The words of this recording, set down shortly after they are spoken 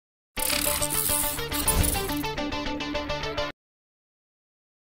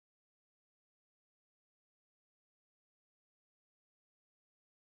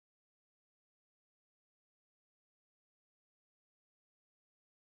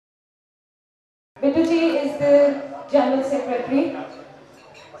Bittuji is the General Secretary,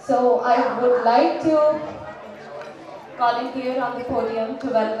 so I would like to call him here on the podium to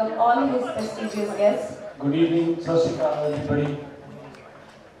welcome all his prestigious guests. Good evening, Sasika, everybody.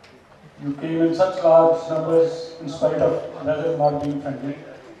 You came in such large numbers in spite of weather not being friendly.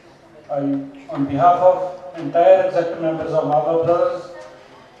 On behalf of entire executive members of Malwa Brothers,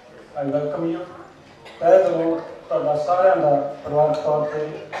 I welcome you. ਤਹਿ ਦਿਲੋਂ ਤੁਹਾਡਾ ਸਾਰਿਆਂ ਦਾ ਪਰਿਵਾਰਕ ਤੌਰ ਤੇ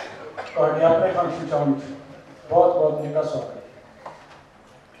ਤੁਹਾਡੇ ਆਪਣੇ function ਚ ਆਉਣ ਬਹੁਤ ਬਹੁਤ ਨਿੱਘਾ ਸਵਾਗਤ।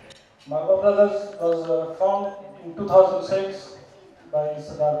 Malwa Brothers was formed in 2006 by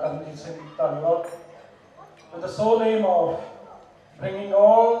Sardar Cablevision with the sole aim of bringing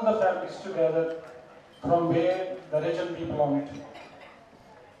all the families together from where the region we belong to.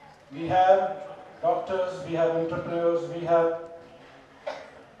 We have doctors, we have entrepreneurs, we have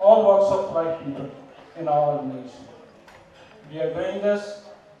all walks of life people in our organization. We are doing this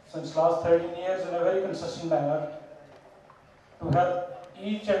since last 13 years in a very consistent manner to help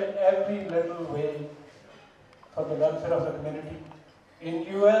each and every little way for the welfare of the community in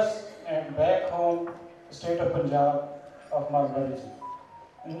US and back home, the state of Punjab of Malwa region,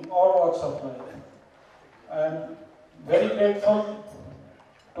 in all walks of life. I am very grateful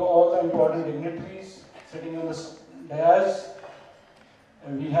to all the important dignitaries sitting on this dais.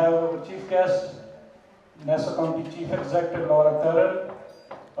 And we have our chief guest, Nassau County Chief Executive Laura Curran,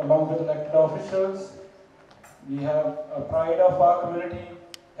 along with elected officials. We have a pride of our community,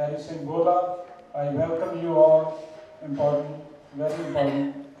 Harry Singh Bola. I welcome you all, very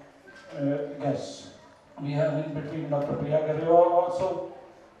important guests. We have in between Dr. Priya Garewal also.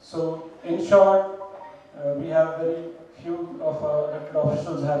 So, in short, we have very few of our elected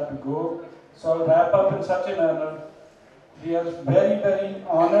officials have to go. So, I'll wrap up in such a manner. We are very, very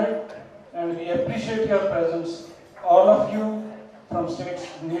honored and we appreciate your presence. All of you from states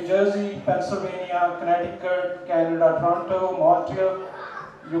New Jersey, Pennsylvania, Connecticut, Canada, Toronto, Montreal,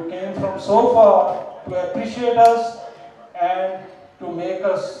 you came from so far to appreciate us and to make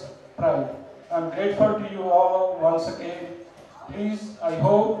us proud. I'm grateful to you all once again. Please, I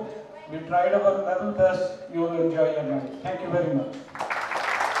hope we tried our level best. You will enjoy your night. Thank you very much.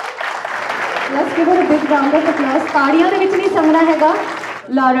 Let's give her a big round of applause. Taaliyan de vich nahi sangna hega.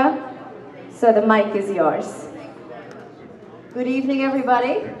 Laura, so the mic is yours. Good evening,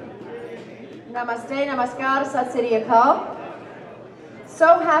 everybody. Namaste, namaskar, sat sri akal.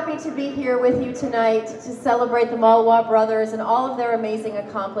 So happy to be here with you tonight to celebrate the Malwa brothers and all of their amazing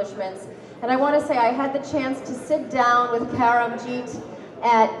accomplishments. And I want to say I had the chance to sit down with Karamjeet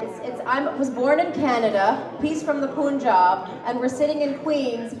I was born in Canada, he's from the Punjab, and we're sitting in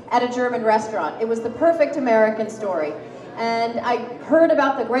Queens at a German restaurant. It was the perfect American story. And I heard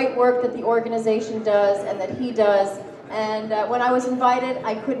about the great work that the organization does and that he does. And when I was invited,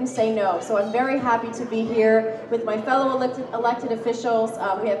 I couldn't say no. So I'm very happy to be here with my fellow elected officials.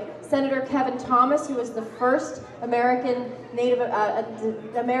 We have Senator Kevin Thomas, who is the first American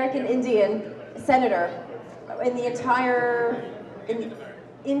Indian senator in the entire,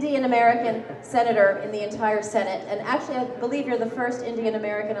 Indian American senator in the entire Senate. And actually, I believe you're the first Indian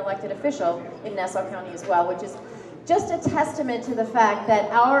American elected official in Nassau County as well, which is just a testament to the fact that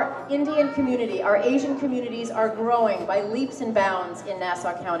our Indian community, our Asian communities are growing by leaps and bounds in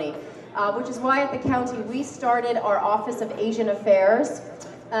Nassau County, which is why at the county we started our Office of Asian Affairs.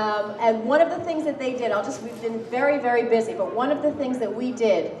 And one of the things that they did, we've been very, very busy, but one of the things that we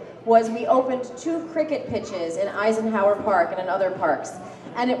did was we opened 2 cricket pitches in Eisenhower Park and in other parks.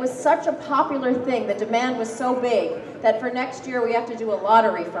 And it was such a popular thing, the demand was so big, that for next year we have to do a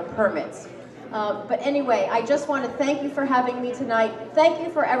lottery for permits. But anyway, I just want to thank you for having me tonight. Thank you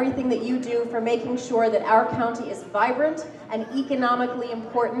for everything that you do for making sure that our county is vibrant and economically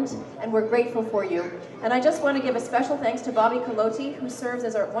important, and we're grateful for you. And I just want to give a special thanks to Bobby Coloti, who serves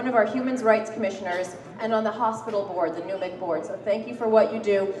as one of our Human Rights Commissioners and on the hospital board, the NUMIC board. So thank you for what you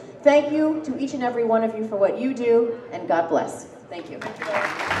do. Thank you to each and every one of you for what you do, and God bless. Thank you.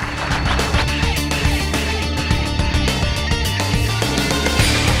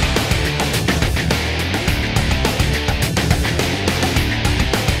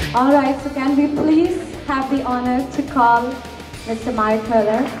 All right, so can we please have the honor to call Mr. Mike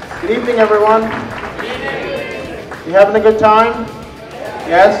Keller. Good evening, everyone. Good evening. You having a good time?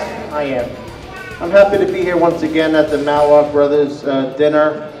 Yes, I am. I'm happy to be here once again at the Malwa Brothers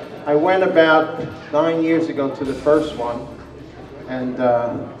dinner. I went about 9 years ago to the first one, And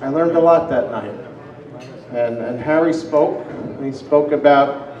I learned a lot that night. And Harry spoke, and he spoke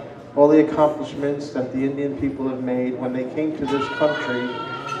about all the accomplishments that the Indian people have made when they came to this country,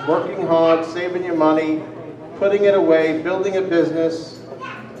 working hard, saving your money, putting it away, building a business,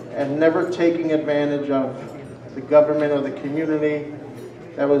 and never taking advantage of the government or the community.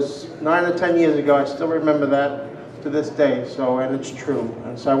 That was 9 or 10 years ago. I still remember that to this day, so, and it's true.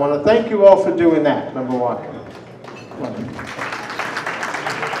 And so I want to thank you all for doing that, number one.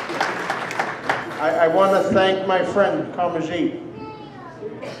 I want to thank my friend, Karmajit.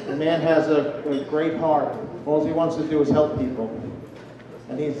 The man has a great heart. All he wants to do is help people.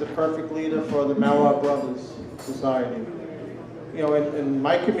 And he's the perfect leader for the Malwa Brothers Society. You know, in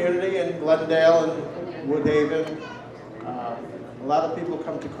my community, in Glendale and Woodhaven, a lot of people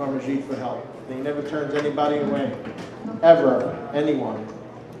come to Karmajit for help. He never turns anybody away, ever, anyone.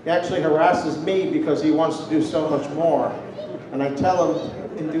 He actually harasses me because he wants to do so much more. And I tell him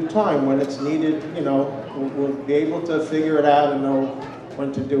in due time when it's needed, you know, we'll be able to figure it out and know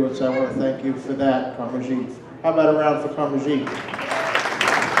when to do it. So I want to thank you for that, Karmajit. How about a round for Karmajit?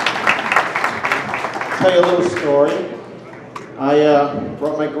 I'll tell you a little story. I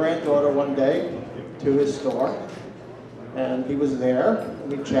brought my granddaughter one day to his store, and he was there,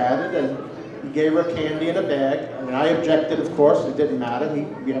 and we chatted, and he gave her candy in a bag. I mean, I objected, of course, it didn't matter.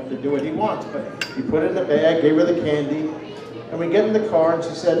 We have to do what he wants, but he put it in a bag, gave her the candy, and we get in the car, and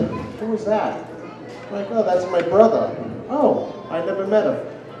she said, "Who was that?" I'm like, "Oh, that's my brother." "Oh, I never met him."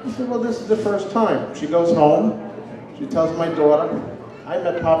 I said, "Well, this is the first time." She goes home, she tells my daughter, "I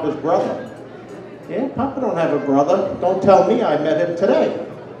met Papa's brother." "Yeah, Papa don't have a brother. Don't tell me I met him today."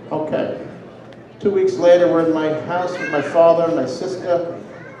 Okay. 2 weeks later, we're in my house with my father and my sister,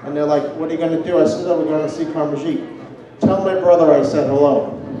 and they're like, "What are you going to do?" I said, "Oh, we're going to see Karmajit." "Tell my brother I said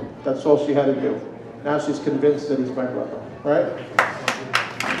hello." That's all she had to do. Now she's convinced that he's my brother, right?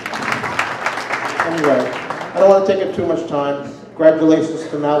 Anyway, I don't want to take up too much time. Congratulations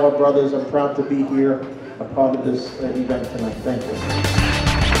to Malwa Brothers. I'm proud to be here, a part of this event tonight. Thank you.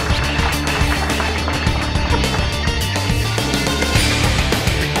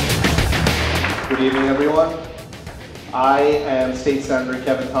 Good evening, everyone. I am State Senator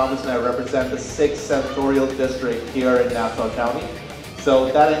Kevin Thomas, and I represent the 6th Senatorial District here in Nassau County.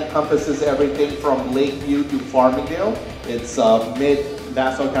 So that encompasses everything from Lakeview to Farmingdale. It's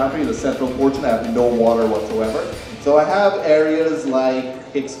mid-Nassau County, the central portion. I have no water whatsoever. So I have areas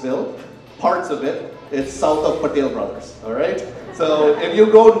like Hicksville, parts of it. It's south of Patel Brothers, all right? So if you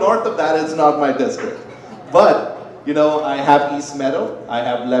go north of that, it's not my district. But, you know, I have East Meadow, I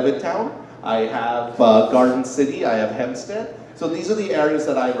have Levittown, I have Garden City, I have Hempstead. So these are the areas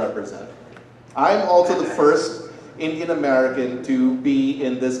that I represent. I'm also the first Indian American to be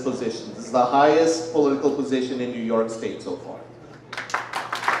in this position. This is the highest political position in New York State so far.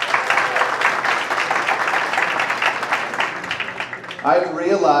 I've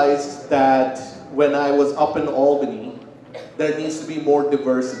realized that when I was up in Albany, there needs to be more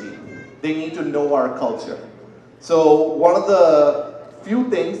diversity. They need to know our culture. So one of the few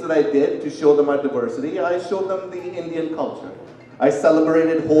things that I did to show them our diversity, I showed them the Indian culture. I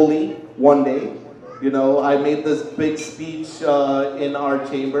celebrated Holi one day. You know, I made this big speech in our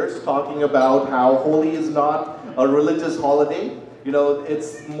chambers talking about how Holi is not a religious holiday. You know,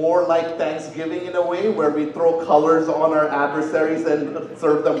 it's more like Thanksgiving in a way, where we throw colors on our adversaries and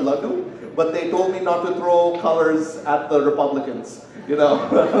serve them laddu. But they told me not to throw colors at the Republicans. You know,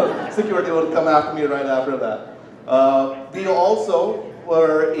 security would come after me right after that. We also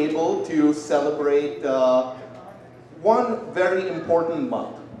were able to celebrate one very important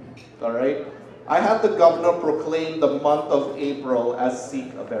month, all right? I had the governor proclaim the month of April as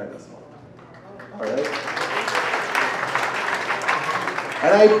Sikh Awareness Month, all right?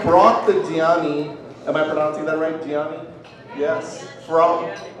 And I brought the Gianni, am I pronouncing that right, Gianni? Yes, from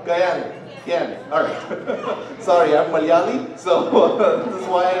Guyana. All right. Sorry, I'm Malayali, so this is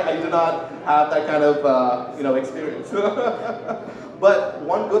why I do not have that kind of you know, experience. But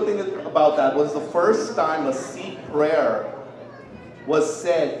one good thing about that was the first time a Sikh prayer was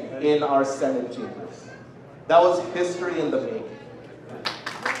said in our Senate chambers. That was history in the making.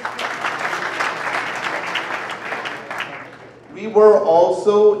 We were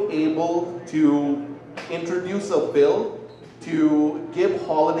also able to introduce a bill to give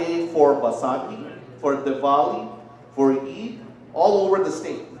holiday for Baisakhi, for Diwali, for Eid, all over the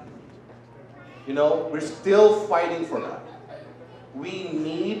state. You know, we're still fighting for that. We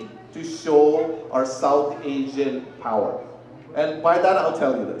need to show our South Asian power. And by that, I'll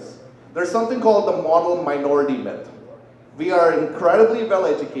tell you this. There's something called the model minority myth. We are incredibly well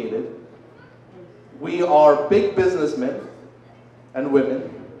educated. We are big businessmen. and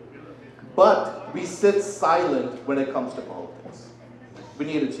women, but we sit silent when it comes to politics. We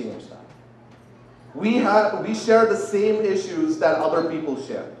need to change that. We share the same issues that other people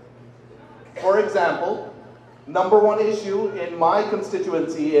share. For example, number one issue in my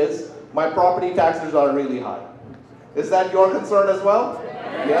constituency is my property taxes are really high. Is that your concern as well?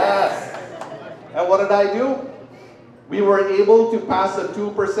 Yes. And what did I do? We were able to pass a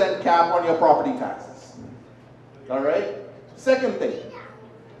 2% cap on your property taxes. All right? Second thing,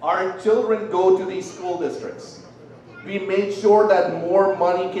 our children go to these school districts. We made sure that more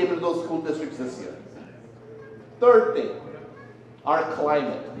money came into those school districts this year. Third thing, our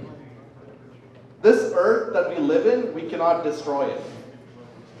climate. This earth that we live in, we cannot destroy it.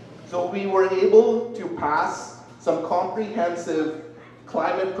 So we were able to pass some comprehensive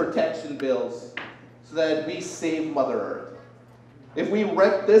climate protection bills so that we save Mother Earth. If we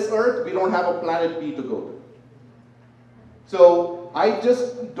wreck this earth, we don't have a planet B to go to. So I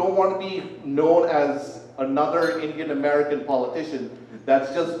just don't want to be known as another Indian American politician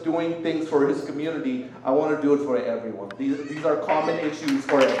that's just doing things for his community. I want to do it for everyone. These are common issues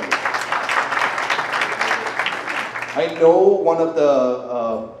for everyone. I know one of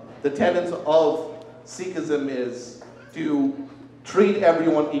the tenets of Sikhism is to treat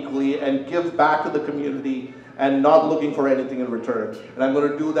everyone equally and give back to the community and not looking for anything in return. And I'm going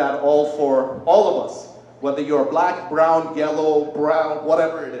to do that all for all of us. Whether you're black, brown, yellow, brown,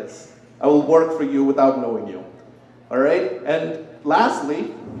 whatever it is. I will work for you without knowing you. All right? And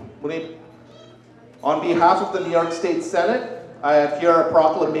lastly, on behalf of the New York State Senate, I have here a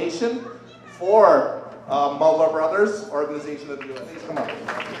proclamation for Malwa Brothers, Organization of the USA. Please come up.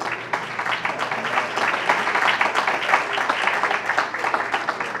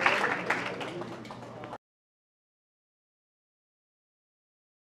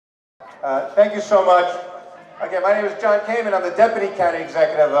 Thank you so much. Again, my name is John Kamen. I'm the Deputy County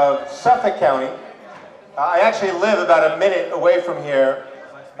Executive of Suffolk County. I actually live about a minute away from here.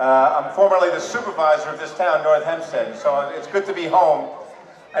 I'm formerly the supervisor of this town, North Hempstead, so it's good to be home,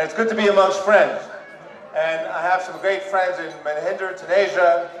 and it's good to be amongst friends. And I have some great friends in Mahinder,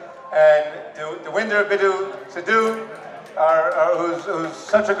 Tunisia, and Dewinder Biddu Sidhu, who's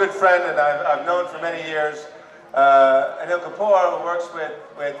such a good friend and I've known for many years. Anil Kapoor, who works with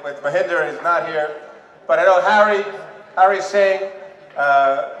Mahinder, is not here. But I know Harry Singh,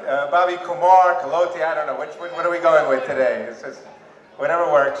 Bobby Kumar, Kaloti, I don't know, what are we going with today? It's whatever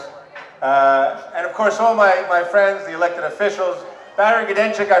works. And of course, all my friends, the elected officials. Barry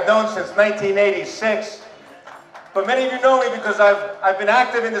Gadenchik I've known since 1986. But many of you know me because I've been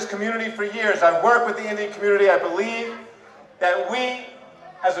active in this community for years. I work with the Indian community. I believe that we,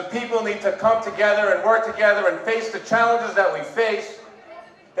 as a people, need to come together and work together and face the challenges that we face.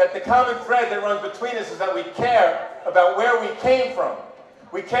 That the common thread that runs between us is that we care about where we came from.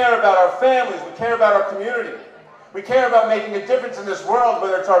 We care about our families. We care about our community. We care about making a difference in this world,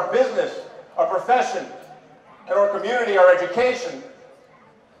 whether it's our business, our profession, and our community, our education.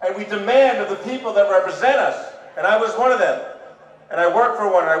 And we demand of the people that represent us, and I was one of them, and I work for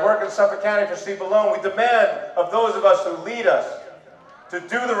one, and I work in Suffolk County for Steve Malone. We demand of those of us who lead us to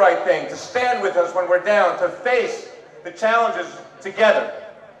do the right thing, to stand with us when we're down, to face the challenges together.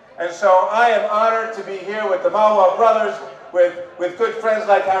 And so I am honored to be here with the Malwa brothers, with good friends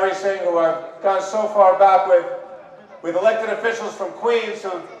like Harry Singh, who I've gone so far back with elected officials from Queens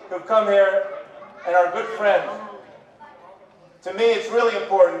who've come here and are good friends. To me, it's really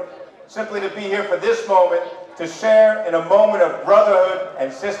important simply to be here for this moment, to share in a moment of brotherhood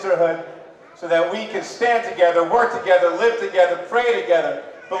and sisterhood, so that we can stand together, work together, live together, pray together,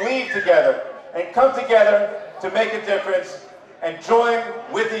 believe together, and come together to make a difference and join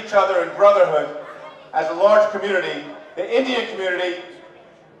with each other in brotherhood as a large community, the Indian community,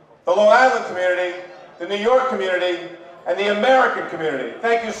 the Long Island community, the New York community, and the American community.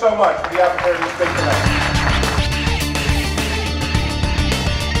 Thank you so much for the opportunity to speak tonight.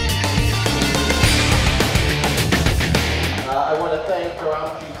 I want to thank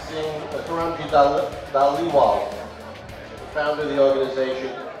Karamjit Dhaliwal, the founder of the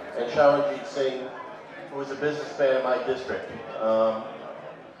organization, and Sharanjit Singh, who is a businessman in my district.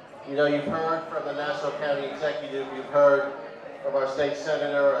 You know, you've heard from the Nassau County Executive, you've heard from our state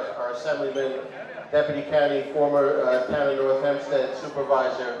senator, our assemblyman, deputy county, former town of North Hempstead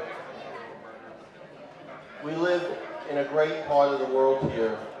supervisor. We live in a great part of the world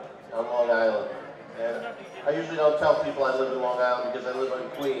here on Long Island. And I usually don't tell people I live in Long Island because I live in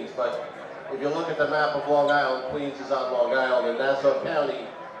Queens, but if you look at the map of Long Island, Queens is on Long Island, and Nassau County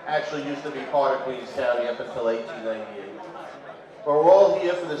actually used to be part of Queens County up until 1898. But we're all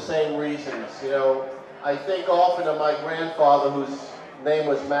here for the same reasons. You know, I think often of my grandfather, whose name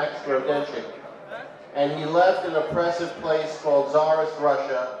was Max Grodenchik, and he left an oppressive place called Tsarist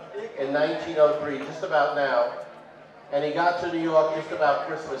Russia in 1903, just about now, and he got to New York just about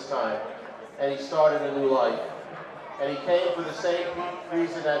Christmas time, and he started a new life. And he came for the same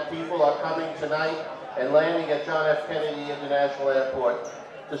reason that people are coming tonight and landing at John F. Kennedy International Airport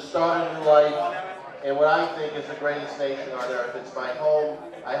to start a new life in what I think is the greatest nation on earth. It's my home.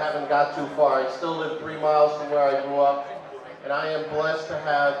 I haven't got too far. I still live 3 miles from where I grew up, and I am blessed to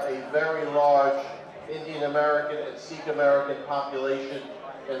have a very large Indian American and Sikh American population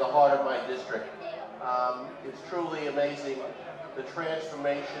in the heart of my district. It's truly amazing the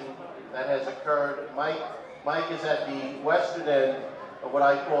transformation that has occurred. Mike is at the western end of what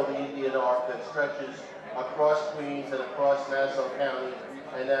I call the Indian Arc that stretches across Queens and across Nassau County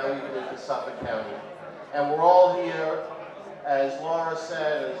and now even into Suffolk County. And we're all here, as Laura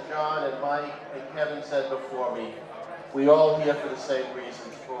said, as John and Mike and Kevin said before me, we all here for the same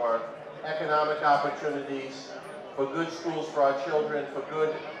reasons, for economic opportunities, for good schools for our children, for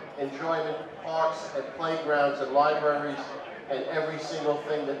good enjoyment, parks and playgrounds and libraries, and every single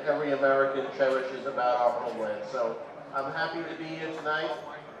thing that every American cherishes about our homeland. So I'm happy to be here tonight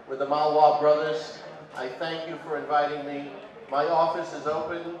with the Malwa brothers. I thank you for inviting me. My office is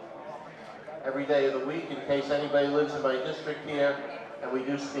open every day of the week in case anybody lives in my district here, and we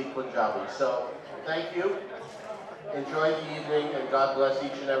do speak Punjabi. So thank you. Enjoy the evening, and God bless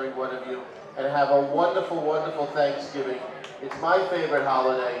each and every one of you. And have a wonderful, wonderful Thanksgiving. It's my favorite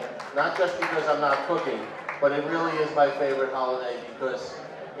holiday, not just because I'm not cooking, but it really is my favorite holiday because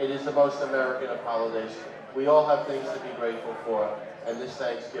it is the most American of holidays. We all have things to be grateful for, and this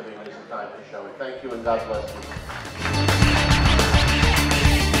Thanksgiving is a time to show it. Thank you, and God bless you.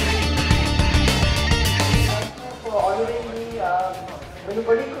 For honoring me, ਮੈਨੂੰ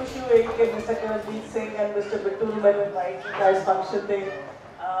ਬੜੀ ਖੁਸ਼ੀ ਹੋਈ ਕਿ mister Kawaljit Singh and mister Bittu ਨੂੰ ਮੈਨੂੰ invite ਕੀਤਾ ਇਸ function ਤੇ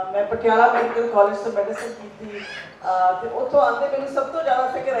ਮੈਂ ਪਟਿਆਲਾ ਮੈਡੀਕਲ ਕਾਲਜ ਤੋਂ ਮੈਡੀਸਨ ਕੀਤੀ ਤੇ ਉੱਥੋਂ ਆਉਂਦੇ ਮੈਨੂੰ ਸਭ ਤੋਂ ਜ਼ਿਆਦਾ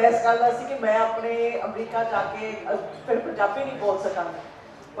ਫਿਕਰ ਇਸ ਗੱਲ ਦਾ ਸੀ ਕਿ ਮੈਂ ਆਪਣੇ ਅਮਰੀਕਾ ਜਾ ਕੇ ਫਿਰ ਪੰਜਾਬੀ ਨਹੀਂ ਬੋਲ ਸਕਾਂਗੀ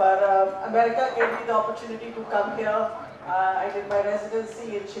ਪਰ America gave me the opportunity to come here. I did my residency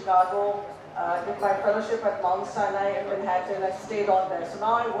in Chicago, did my fellowship at Mount Sinai in Manhattan. I stayed on there. So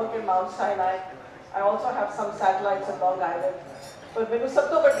now I work in Mount Sinai. I also have some satellites in Long Island. ਪਰ ਮੈਨੂੰ ਸਭ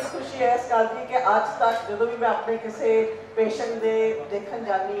ਤੋਂ ਵੱਡੀ ਖੁਸ਼ੀ ਹੈ ਇਸ ਗੱਲ ਦੀ ਕਿ ਅੱਜ ਤੱਕ ਜਦੋਂ ਵੀ ਮੈਂ ਆਪਣੇ ਕਿਸੇ ਪੇਸ਼ੈਂਟ ਦੇ ਦੇਖਣ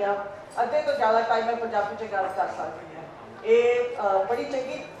ਜਾਂਦੀ ਹਾਂ ਅੱਧੇ ਤੋਂ ਜ਼ਿਆਦਾ ਟਾਈਮ ਮੈਂ ਪੰਜਾਬੀ 'ਚ ਗੱਲ ਕਰ ਸਕਦੀ ਹਾਂ ਇਹ ਬੜੀ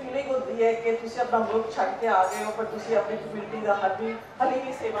ਚੰਗੀ ਫੀਲਿੰਗ ਹੁੰਦੀ ਹੈ ਕਿ ਤੁਸੀਂ ਆਪਣਾ ਮੁਲਕ ਛੱਡ ਕੇ ਆ ਗਏ ਹੋ ਪਰ ਤੁਸੀਂ ਆਪਣੀ ਕਮਿਊਨਿਟੀ ਦਾ ਹਾਲੇ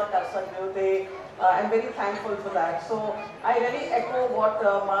ਵੀ ਸੇਵਾ ਕਰ ਸਕਦੇ ਹੋ ਤੇ I'm very thankful for that. So I really echo what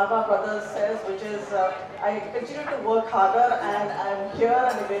Malwa brothers says, which is I continue to work harder and I'm here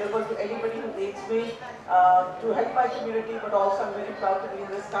and available to anybody who needs me to help my community, but also I'm very proud to be in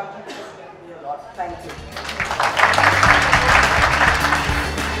this country because it's given me a lot. Thank you.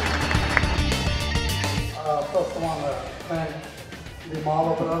 First I want to thank the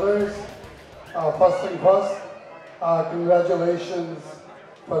Malwa brothers. First thing first, congratulations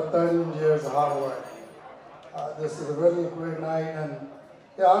for 13 years of hard work. This is a really great night, and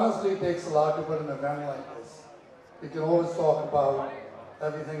it honestly takes a lot to put an event like this. We can always talk about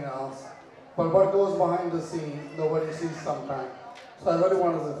everything else, but what goes behind the scenes, nobody sees sometimes. So I really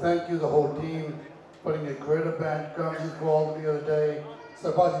wanted to thank you, the whole team, putting a great event. You called me the other day,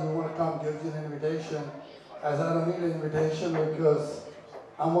 said, "Paji, we want to come, give you an invitation." I said, "I don't need an invitation because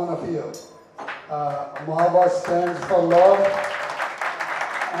I'm one of you." Malwa stands for love.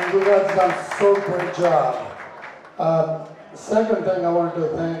 And you guys done so great job. Second thing I wanted to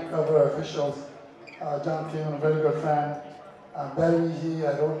thank our officials. John Kim, a very good friend. Barry,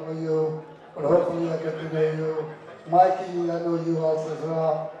 I don't know you, but hopefully I get to know you. Mikey, I know you also as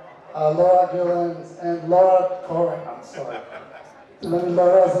well. Laura Gillens and Laura Corin, I'm sorry. Too many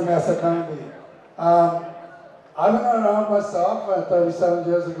Laura's in Nassau County. I've been around myself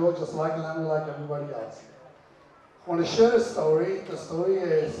 37 years ago, just like them, like everybody else. I want to share a story. The story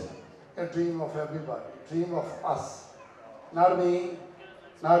is a dream of everybody, a dream of us. Not me,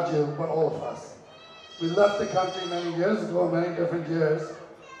 not you, but all of us. We left the country many years ago, many different years,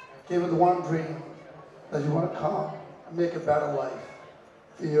 came with one dream, that you want to come and make a better life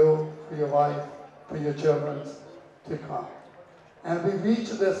for you, for your wife, for your children to come. And we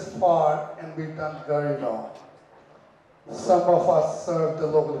reached this far and we've done very well. Some of us serve the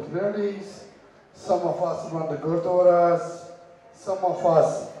local communities, some of us run the gurdwaras, some of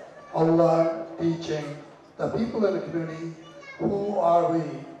us are learn teaching the people in the community who are we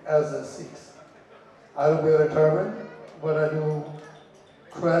as a Sikhs. I don't wear a turban, but I do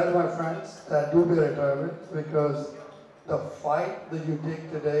credit my friends that do wear a turban because the fight that you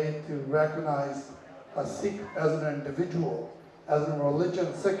take today to recognize a Sikh as an individual, as a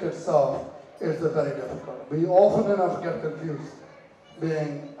religion, Sikh itself, is very difficult. We often enough get confused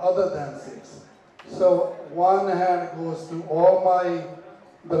being other than Sikhs. So one hand goes to all my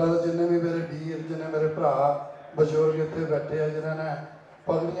brothers, जिन्हें भी मेरे वीर, जिन्हें मेरे भरा, बुजुर्ग इत्थे बैठे हैं, जिन्होंने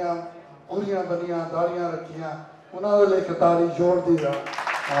पगड़ियां पूरियां बनियां, दाढ़ियां रखियां, उन्होंने लिए ताली जोड़ दी रहा।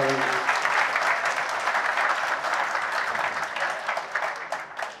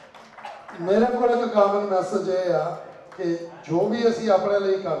 मेरे को एक कॉमन मैसेज ये आ कि जो भी असी अपने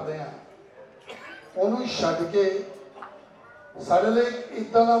लिए करते हैं उन्होंने छड्ड के साढ़े लिए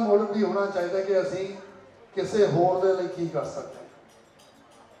इतना का मुड़ भी होना चाहिए कि असी किसी होर दे लिए की कर सकते हैं।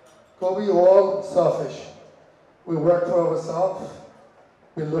 So we all selfish. We work for ourselves.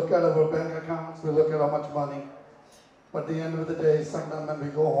 We look at our bank accounts. We look at how much money. But at the end of the day, sometimes when we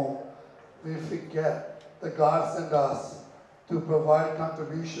go home, we forget that God sent us to provide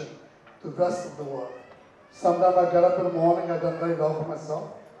contribution to the rest of the world. Sometimes I get up in the morning, I've done very well for myself,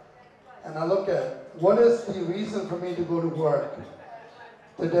 and I look at what is the reason for me to go to work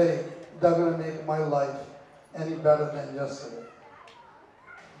today that's going to make my life any better than yesterday.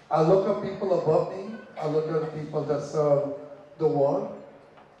 I look at people above me, I look at the people that serve the world.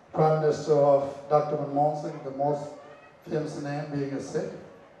 Prime Minister of Dr. Manmohan Singh, the most famous name being a Sikh,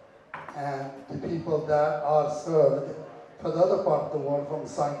 and the people that are served for the other part of the world, from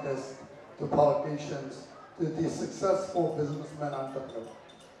scientists to politicians to the successful businessmen and entrepreneurs.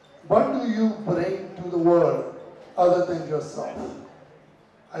 What do you bring to the world other than yourself?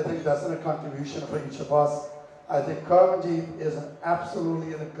 I think that's a contribution for each of us. I think Karmanjeet is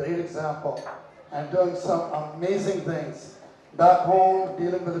absolutely a great example and doing some amazing things. Back home,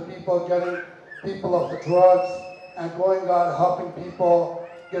 dealing with the people, getting people off the drugs, and going out helping people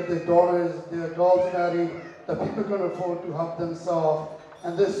get their daughters, their girls married, that people can afford to help themselves.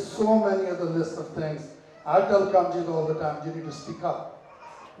 And there's so many other list of things. I tell Kamjit all the time, you need to speak up.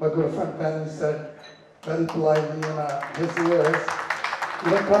 My good friend Penny said very politely in his ears,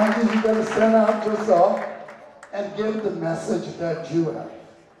 you know, Kamjit, you got to stand up yourself and give the message that you have.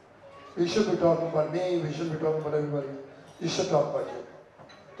 We should be talking about me, we shouldn't be talking about everybody. You should talk about you.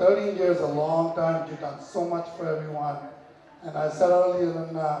 13 years is a long time, you've done so much for everyone. And I said earlier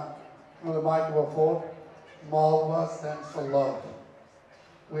in the mic before, Malwa stands for love.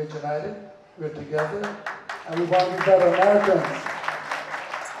 We're united, we're together, and we want to be better Americans.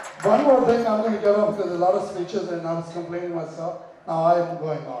 One more thing I'm going to get off, because there's a lot of speeches and I was complaining myself. Now I am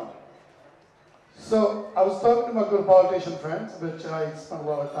going on. So I was talking to my good politician friends, which I spent a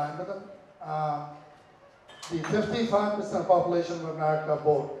lot of time with them. The 55% population of America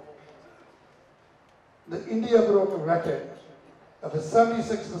vote. The India broke a record of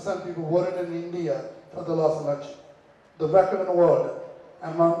 76% people voted in India for the last election. The record in the world.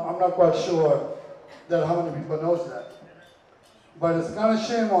 And I'm not quite sure that how many people knows that. But it's kind of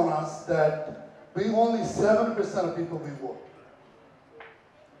shame on us that we only 7% of people we vote.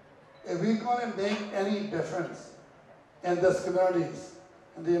 If we're going to make any difference in these communities,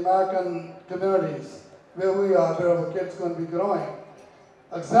 in the American communities, where we are, where our kids going to be growing.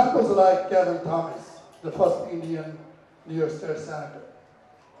 Examples like Kevin Thomas, the first Indian New York State Senator.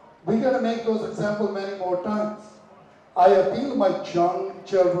 We got to make those examples many more times. I appeal to my young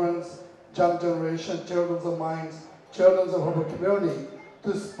generation, children of minds, children of our community,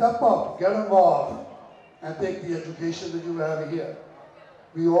 to step up, get involved, and take the education that you have here.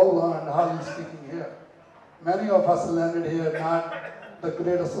 We all learn how you're speaking here. Many of us landed here, not the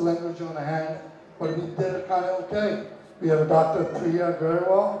greatest language on the hand, but we did it kind of okay. We have a doctor of 3 years, very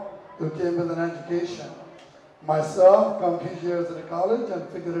well, who came with an education. Myself, come 2 years at college and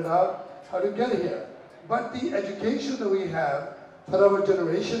figured it out how to get here. But the education that we have for our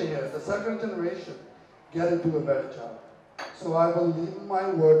generation here, the second generation, get into a better job. So I will leave my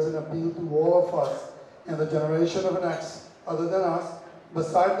words and appeal to all of us in the generation of next, other than us,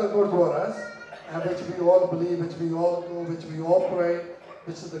 beside the Gurdwaras, and which we all believe, which we all do, which we all pray,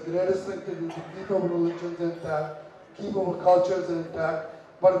 which is the greatest thing to do, to keep our religions intact, keep our cultures intact.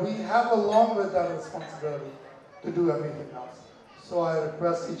 But we have along with that responsibility to do everything else. So I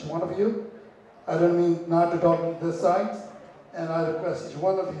request each one of you, I don't mean not to talk on this side, and I request each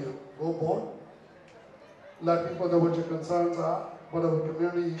one of you, go board, let people know what your concerns are, what our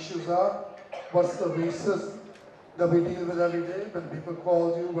community issues are, what's the racism that we deal with every day when people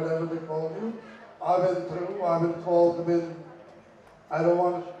call you, whatever they call you. I've been called them in, I don't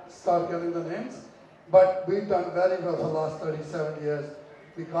want to start getting the names, but we've done very well for the last 37 years.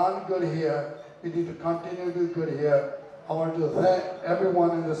 We can't do good here. We need to continue to do good here. I want to thank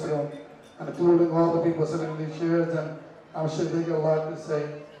everyone in this room, including all the people sitting in these chairs, and I'm sure they got a lot to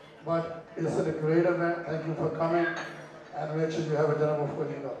say. But It's a great event. Thank you for coming, and make sure you have a dinner before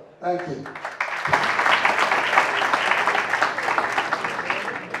you go. Thank you.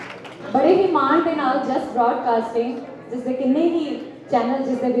 बड़े ही मान के नाल just broadcasting जिस दे किन्ने ही channel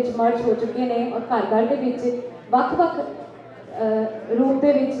जिस दे विच मर्ज हो चुके ने और घर दे विच ਵੱਖ-ਵੱਖ रूप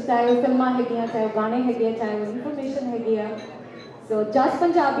दे विच चाहे वो फिल्मां हैगियां चाहे वो गाने हैगे चाहे वो इन्फॉर्मेशन हैगी आ सो जस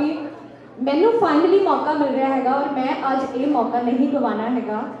पंजाबी मैनू फाइनली मौका मिल रहा हैगा और मैं अज ये मौका नहीं गवाना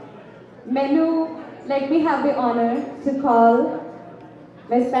हैगा मैनू let me have the honour to call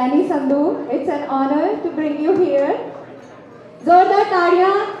miss पैनी Sandhu it's an honour to bring you here जोरदार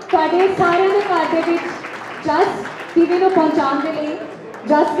ताड़ियां तुहाडे सारिਆਂ ਦੇ ਘਰ ਦੇ ਵਿੱਚ ਜਸ ਟੀਵੀ ਨੂੰ ਪਹੁੰਚਾਉਣ ਦੇ ਲਈ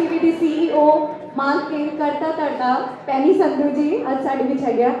ਜਸ ਟੀਵੀ ਦੀ CEO मालकिन करता करता पैनी संधू जी आज साडे विच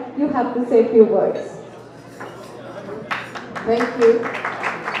है गया यू हैव टू से few words Thank you.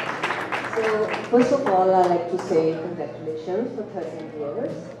 So first of all I like to say congratulations for 13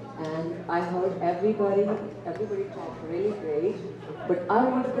 years and I heard everybody talked really great but I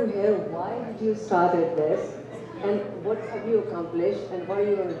wanted to hear why did you started this and what have you accomplished and what are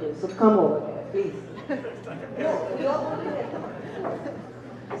you going to do, so come over here please. No, you all want to hear.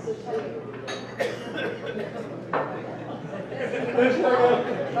 So shall you?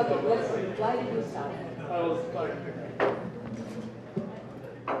 Okay, let's see. Why did you start? I was starting.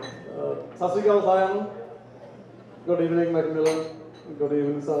 ਸਤਿ ਸ਼੍ਰੀ ਅਕਾਲ ਸਾਰਿਆਂ ਨੂੰ. Good evening, Macmillan. Good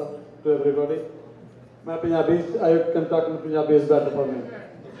evening, sir, to everybody. मैं Punjabi, I can talk in Punjabi is better for me.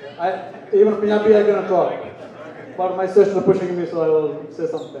 Even Punjabi I cannot talk, but my sister pushing me, so I will say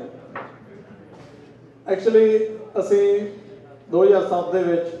something. Actually, ਅਸੀਂ 2007 ਦੇ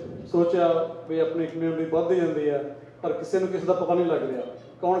ਵਿੱਚ ਸੋਚਿਆ ਵੀ ਆਪਣੀ community ਵੱਧਦੀ ਜਾਂਦੀ ਹੈ ਪਰ ਕਿਸੇ ਨੂੰ ਕਿਸੇ ਦਾ ਪਤਾ ਨਹੀਂ ਲੱਗ ਰਿਹਾ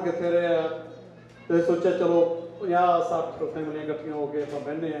ਕੌਣ ਕਿੱਥੇ ਰਿਹਾ ਤੇ ਸੋਚਿਆ ਚਲੋ 50-60 ਫੈਮਲੀਆਂ ਇਕੱਠੀਆਂ ਹੋ ਕੇ ਆਪਾਂ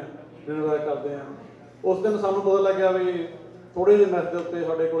ਬਹਿੰਦੇ ਹਾਂ ਡਿਨਰ ਕਰਦੇ ਹਾਂ ਉਸ ਦਿਨ ਸਾਨੂੰ ਪਤਾ ਲੱਗਿਆ ਵੀ ਥੋੜੇ ਜਿਹੇ ਮੈਚ ਦੇ ਉੱਤੇ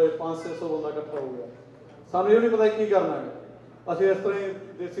ਸਾਡੇ ਕੋਲੇ 500-600 ਬੰਦਾ ਇਕੱਠਾ ਹੋ ਗਿਆ ਸਾਨੂੰ ਇਹ ਨਹੀਂ ਪਤਾ ਕੀ ਕਰਨਾ ਹੈ ਅਸੀਂ ਇਸ ਤਰ੍ਹਾਂ ਹੀ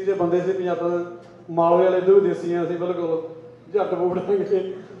ਦੇਸੀ ਜਿਹੇ ਬੰਦੇ ਸੀ ਪੰਜਾਬ ਮਾਲਵੇ ਵਾਲੇ ਤੋਂ ਵੀ ਦੇਸੀ ਹਾਂ ਅਸੀਂ ਬਿਲਕੁਲ ਝੱਟ ਬੂੜਾਂਗੇ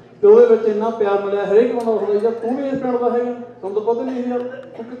ਤੇ ਉਹਦੇ ਵਿੱਚ ਇੰਨਾ ਪਿਆਰ ਮਿਲਿਆ ਹਰੇਕ ਬੰਦਾ ਉੱਠਦਾ ਯਾਰ ਤੂੰ ਵੀ ਇਸ ਪਿੰਡ ਦਾ ਹੈਗਾ ਤੁਹਾਨੂੰ ਤਾਂ ਪਤਾ ਨਹੀਂ ਸੀ ਯਾਰ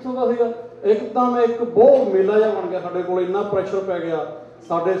ਤੂੰ ਕਿੱਥੋਂ ਦਾ ਸੀਗਾ ਇੱਕਦਮ ਇੱਕ ਬਹੁਤ ਮੇਲਾ ਜਿਹਾ ਬਣ ਗਿਆ ਸਾਡੇ ਕੋਲ ਇੰਨਾ ਪ੍ਰੈਸ਼ਰ ਪੈ ਗਿਆ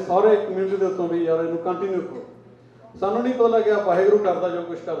ਸਾਡੇ ਸਾਰੇ ਕਮਿਊਨਿਟੀ ਦੇ ਉੱਤੋਂ ਵੀ ਯਾਰ ਇਹਨੂੰ ਕੰਟੀਨਿਊ ਕਰੋ ਸਾਨੂੰ ਨਹੀਂ ਪਤਾ ਲੱਗਿਆ ਵਾਹਿਗੁਰੂ ਕਰਦਾ ਜੋ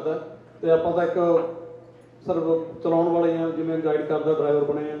ਕੁਛ ਕਰਦਾ ਤੇ ਆਪਾਂ ਤਾਂ ਇੱਕ ਸਰਵ ਚਲਾਉਣ ਵਾਲੇ ਆ ਜਿਵੇਂ ਗਾਈਡ ਕਰਦਾ ਡਰਾਈਵਰ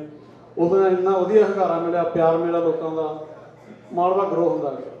ਬਣੇ ਆ ਉਹਦੇ ਨਾਲ ਇੰਨਾ ਵਧੀਆ ਹੰਗਾਰਾ ਮਿਲਿਆ ਪਿਆਰ ਮਿਲਿਆ ਲੋਕਾਂ ਦਾ ਮਾਲਵਾ ਗਰੋ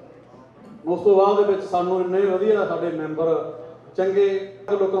ਹੁੰਦਾ ਗਿਆ ਉਸ ਤੋਂ ਬਾਅਦ ਦੇ ਵਿੱਚ ਸਾਨੂੰ ਇੰਨੇ ਵਧੀਆ ਸਾਡੇ ਮੈਂਬਰ ਚੰਗੇ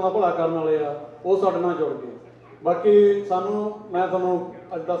ਲੋਕਾਂ ਦਾ ਭਲਾ ਕਰਨ ਵਾਲੇ ਆ ਉਹ ਸਾਡੇ ਨਾਲ ਜੁੜ ਗਏ ਬਾਕੀ ਸਾਨੂੰ ਮੈਂ ਤੁਹਾਨੂੰ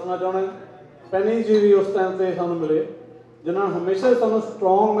ਅੱਜ ਦੱਸਣਾ ਚਾਹੁੰਦਾ ਪੈਨੀ ਜੀ ਵੀ ਉਸ ਟਾਈਮ ਤੇ ਸਾਨੂੰ ਮਿਲੇ ਜਿਨ੍ਹਾਂ ਨੇ ਹਮੇਸ਼ਾ ਸਾਨੂੰ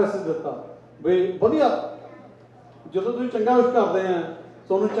ਸਟਰੋਂਗ ਮੈਸੇਜ ਦਿੱਤਾ ਵੀ ਵਧੀਆ ਜਦੋਂ ਤੁਸੀਂ ਚੰਗਾ ਕੁਛ ਕਰਦੇ ਆ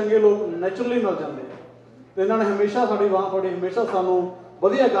ਤੁਹਾਨੂੰ ਚੰਗੇ ਲੋਕ ਨੈਚੁਰਲੀ ਮਿਲ ਜਾਂਦੇ ਆ ਤੇ ਇਹਨਾਂ ਨੇ ਹਮੇਸ਼ਾ ਸਾਡੀ ਬਾਂਹ ਫੜੀ ਹਮੇਸ਼ਾ ਸਾਨੂੰ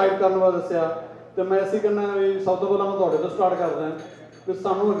ਵਧੀਆ ਗਾਈਡ ਕਰਨ ਵਾਲਾ ਦੱਸਿਆ ਤੇ ਮੈਂ ਅਸੀਂ ਕਹਿੰਦਾ ਵੀ ਸਭ ਤੋਂ ਪਹਿਲਾਂ ਮੈਂ ਤੁਹਾਡੇ ਤੋਂ ਸਟਾਰਟ ਕਰਦਾ ਕਿ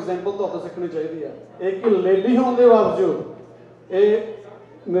ਸਾਨੂੰ ਐਗਜ਼ਾਮਪਲ ਤੁਹਾਡੇ ਤੋਂ ਸਿੱਖਣੀ ਚਾਹੀਦੀ ਆ ਇੱਕ ਲੇਡੀ ਹੋਣ ਦੇ ਬਾਵਜੂਦ ਇਹ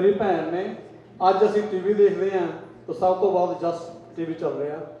ਮੇਰੀ ਭੈਣ ਨੇ ਅੱਜ ਅਸੀਂ ਟੀਵੀ ਦੇਖਦੇ ਹਾਂ ਤਾਂ ਸਭ ਤੋਂ ਬਾਅਦ ਜਸਟ ਟੀਵੀ ਚੱਲ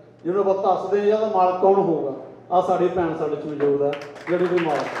ਰਿਹਾ ਜਿਹਨੂੰ ਆਪਾਂ ਦੱਸਦੇ ਹਾਂ ਇਹਦਾ ਮਾਲਕ ਕੌਣ ਹੋਊਗਾ ਆਹ ਸਾਡੀ ਭੈਣ ਸਾਡੇ 'ਚ ਮੌਜੂਦ ਹੈ ਜਿਹੜੀ ਵੀ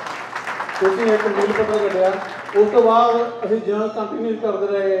ਮਾਲਕ ਤੁਸੀਂ ਇੱਕ ਮੀਲ ਪਤਾ ਕੱਢਿਆ ਉਸ ਤੋਂ ਬਾਅਦ ਅਸੀਂ ਜਿਉਂ ਕੰਟੀਨਿਊ ਕਰਦੇ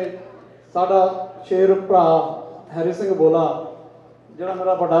ਰਹੇ ਸਾਡਾ ਸ਼ੇਰ ਭਰਾ ਹੈਰੀ ਸਿੰਘ ਬੋਲਾ ਜਿਹੜਾ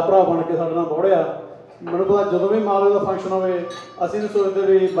ਮੇਰਾ ਵੱਡਾ ਭਰਾ ਬਣ ਕੇ ਸਾਡੇ ਨਾਲ ਬੋੜਿਆ ਮੈਨੂੰ ਪਤਾ ਜਦੋਂ ਵੀ ਮਾਲਵੇ ਦਾ ਫੰਕਸ਼ਨ ਹੋਵੇ ਅਸੀਂ ਨਹੀਂ ਸੋਚਦੇ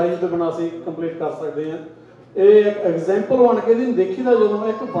ਵੀ ਬਾਈ ਦੇ ਬਿਨਾਂ ਅਸੀਂ ਕੰਪਲੀਟ ਕਰ ਸਕਦੇ ਹਾਂ ਇਹ ਇੱਕ ਐਗਜ਼ਾਮਪਲ ਬਣ ਕੇ ਇਹਨੂੰ ਦੇਖੀਦਾ ਜਦੋਂ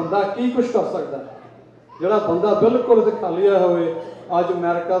ਇੱਕ ਬੰਦਾ ਕੀ ਕੁਛ ਕਰ ਸਕਦਾ ਜਿਹੜਾ ਬੰਦਾ ਬਿਲਕੁਲ ਤੇ ਖਾਲੀ ਹੋਇਆ ਹੋਵੇ ਅੱਜ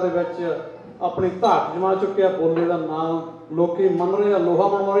ਅਮਰੀਕਾ ਦੇ ਵਿੱਚ ਆਪਣੀ ਧਾਕ ਜਮਾ ਚੁੱਕਿਆ ਬੋਲੇ ਦਾ ਨਾਮ ਲੋਕੀ ਮੰਨ ਰਹੇ ਆ ਲੋਹਾ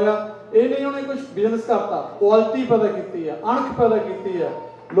ਮੰਨ ਰਹੇ ਆ ਇਹ ਨਹੀਂ ਉਹਨੇ ਕੁਝ ਬਿਜ਼ਨਸ ਕਰਤਾ ਕੁਆਲਿਟੀ ਪੈਦਾ ਕੀਤੀ ਆ ਅਣਖ ਪੈਦਾ ਕੀਤੀ ਆ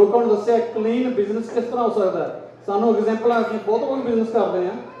ਲੋਕਾਂ ਨੂੰ ਦੱਸਿਆ ਕਲੀਨ ਬਿਜ਼ਨਸ ਕਿਸ ਤਰ੍ਹਾਂ ਹੋ ਸਕਦਾ ਸਾਨੂੰ ਐਗਜ਼ਾਮਪਲਾਂ ਅਸੀਂ ਬਹੁਤ ਬਿਜ਼ਨਸ ਕਰਦੇ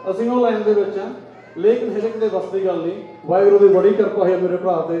ਆ ਅਸੀਂ ਉਹ ਲਾਈਨ ਦੇ ਵਿੱਚ ਆ ਲੇਕਿਨ ਹਜੇ ਕਿਤੇ ਬਸ ਦੀ ਗੱਲ ਨਹੀਂ ਵਾਹਿਗੁਰੂ ਦੀ ਬੜੀ ਕਿਰਪਾ ਹੈ ਮੇਰੇ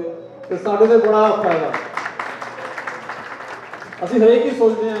ਭਰਾ ਤੇ ਸਾਡੇ ਤੇ ਬੜਾ ਫਾਇਦਾ ਅਸੀਂ ਹਰੇਕ ਹੀ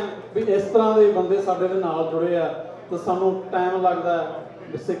ਸੋਚਦੇ ਹਾਂ ਵੀ ਇਸ ਤਰ੍ਹਾਂ ਦੇ ਬੰਦੇ ਸਾਡੇ ਦੇ ਨਾਲ ਜੁੜੇ ਆ ਤੇ ਸਾਨੂੰ ਟਾਈਮ ਲੱਗਦਾ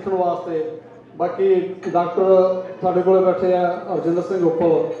ਸਿੱਖਣ ਵਾਸਤੇ ਬਾਕੀ ਡਾਕਟਰ ਸਾਡੇ ਕੋਲ ਬੈਠੇ ਆ ਅਰਜਿੰਦਰ ਸਿੰਘ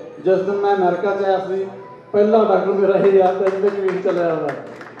ਉੱਪਲ ਜਿਸ ਦਿਨ ਮੈਂ ਅਮਰੀਕਾ 'ਚ ਆਇਆ ਸੀ ਪਹਿਲਾ ਡਾਕਟਰ ਮੇਰਾ ਇਹ ਆ ਤੇ ਇਹਦੇ ਵੀ ਚੱਲਿਆ ਜਾਂਦਾ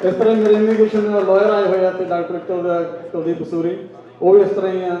ਇਸ ਤਰ੍ਹਾਂ ਮੇਰੇ ਇਮੀਗ੍ਰੇਸ਼ਨ ਲਾਇਰ ਆਏ ਹੋਏ ਆ ਤੇ ਡਾਕਟਰ ਕੁਲਦੀਪ ਬਸੂਰੀ ਉਹ ਵੀ ਇਸ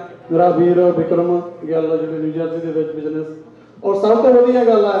ਤਰ੍ਹਾਂ ਹੀ ਆ ਮੇਰਾ ਵੀਰ ਵਿਕਰਮ ਗਿੱਲ ਜਿਹੜੇ ਨਿਊ ਜਰਸੀ ਦੇ ਵਿੱਚ ਬਿਜ਼ਨਸ ਔਰ ਸਭ ਤੋਂ ਵਧੀਆ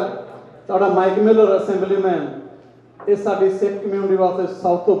ਗੱਲ ਹੈ ਸਾਡਾ ਮਾਈਕ ਮਿਲਰ ਅਸੈਂਬਲੀਮੈਨ ਇਹ ਸਾਡੀ ਸਿੱਖ ਕਮਿਊਨਿਟੀ ਵਾਸਤੇ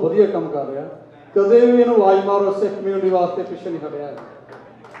ਸਭ ਤੋਂ ਵਧੀਆ ਕੰਮ ਕਰ ਰਿਹਾ ਕਦੇ ਵੀ ਇਹਨੂੰ ਆਵਾਜ਼ ਮਾਰੋ ਸਿੱਖ ਕਮਿਊਨਿਟੀ ਵਾਸਤੇ ਪਿੱਛੇ ਨਹੀਂ ਹਟਿਆ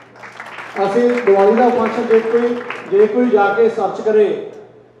ਅਸੀਂ ਦੀਵਾਲੀ ਦਾ ਫੰਕਸ਼ਨ ਜੇ ਕੋਈ ਜਾ ਕੇ ਸਰਚ ਕਰੇ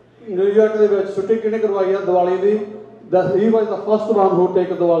ਨਿਊਯਾਰਕ ਦੇ ਵਿੱਚ ਛੁੱਟੀ ਕਿਹਨੇ ਕਰਵਾਈ ਆ ਦੀਵਾਲੀ ਦੀ he was the first one who take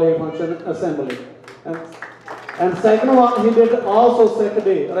Diwali function assembly and And second one, he did also Sikh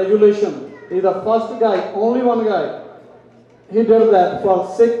Day resolution. He's the first guy, only one guy. He did that for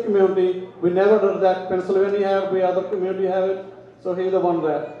Sikh community. We never did that. Pennsylvania have, we other community have it. So he's the one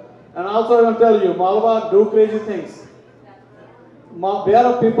there. And also I will tell you, Malwa do crazy things. Where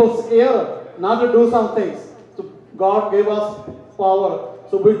are people scared not to do some things? So God gave us power.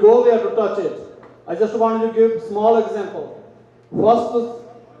 So we go there to touch it. I just wanted to give small example. First,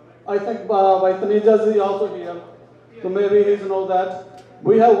 I think by Taneja is also here. So maybe he knows that.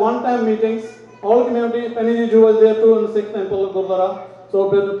 We have one-time meetings. All community, Penny Ji was there too in the Sikh temple Gurdwara. So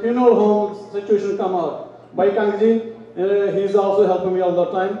when the funeral home situation come out, by Kangji, he's also helping me all the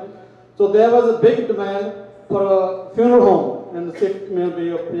time. So there was a big demand for a funeral home in the Sikh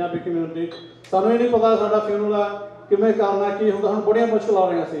community or Punjabi community. ਸਾਨੂੰ ਨਹੀਂ ਪਤਾ ਸਾਡਾ funeral ਆ ਕਿਵੇਂ ਕਰਨਾ ਕੀ ਹੁੰਦਾ ਹੁਣ ਬੜੀਆਂ ਮੁਸ਼ਕਲਾਂ ਆ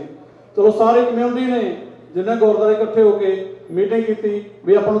ਰਹੀਆਂ ਸੀ ਚਲੋ ਸਾਰੀ ਕਮਿਊਨਿਟੀ ਨੇ ਜਿੰਨੇ ਗੁਰਦੁਆਰੇ ਇਕੱਠੇ ਹੋ ਕੇ ਮੀਟਿੰਗ ਕੀਤੀ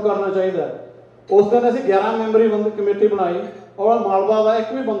ਵੀ ਆਪਾਂ ਨੂੰ ਕਰਨਾ ਚਾਹੀਦਾ ਉਸ ਦਿਨ ਅਸੀਂ 11 ਮੈਂਬਰੀ ਕਮੇਟੀ ਬਣਾਈ ਔਰ ਮਾਲਵਾ ਦਾ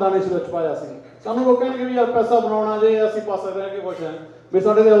ਇੱਕ ਵੀ ਬੰਦਾ ਨਹੀਂ ਸੀ ਵਿੱਚ ਪਾਇਆ ਸੀ ਸਾਨੂੰ ਲੋਕਾਂ ਨੇ ਕਿ ਵੀ ਯਾਰ ਪੈਸਾ ਬਣਾਉਣਾ ਜੇ ਅਸੀਂ ਪਾਸੇ ਰਹਿ ਕੇ ਕੁਛ ਹੈ ਵੀ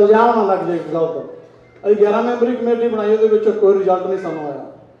ਸਾਡੇ ਤੇ ਇਲਜ਼ਾਮ ਨਾ ਲੱਗ ਜਾਏ ਗਲਤ ਅਸੀਂ 11 ਮੈਂਬਰੀ ਕਮੇਟੀ ਬਣਾਈ ਉਹਦੇ ਵਿੱਚ ਕੋਈ ਰਿਜ਼ਲਟ ਨਹੀਂ ਸਾਨੂੰ ਆਇਆ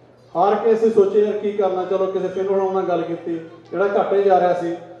ਹਾਰ ਕੇ ਅਸੀਂ ਸੋਚੇ ਯਾਰ ਕੀ ਕਰਨਾ ਚਲੋ ਕਿਸੇ ਫਿਨੋਲ ਨਾਲ ਗੱਲ ਕੀਤੀ ਜਿਹੜਾ ਘਾਟੇ ਜਾ ਰਿਹਾ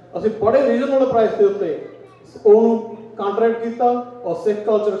ਸੀ ਅਸੀਂ ਬੜੇ ਰੀਜ਼ਨਲ ਪ੍ਰਾਈਸ ਦੇ ਉੱਤੇ ਉਹਨੂੰ ਕੰਟਰੈਕਟ ਕੀਤਾ ਔਰ ਸਿੱਖ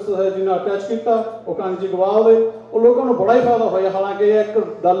ਕਲਚਰ ਸੋਸਾਇਟੀ ਨਾਲ ਅਟੈਚ ਕੀਤਾ ਉਹ ਕਾਂਜੀ ਗਵਾਹ ਦੇ ਉਹ ਲੋਕਾਂ ਨੂੰ ਬੜਾ ਹੀ ਫਾਇਦਾ ਹੋਇਆ ਹਾਲਾਂਕਿ ਇਹ ਇੱਕ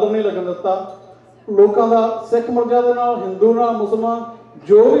ਡਾਲਰ ਨਹੀਂ ਲੱਗਣ ਦਿੱਤਾ ਲੋਕਾਂ ਦਾ ਸਿੱਖ ਮਰਜ਼ਾਦੇ ਨਾਲ ਹਿੰਦੂ ਨਾਲ ਮੁਸਲਮਾਨ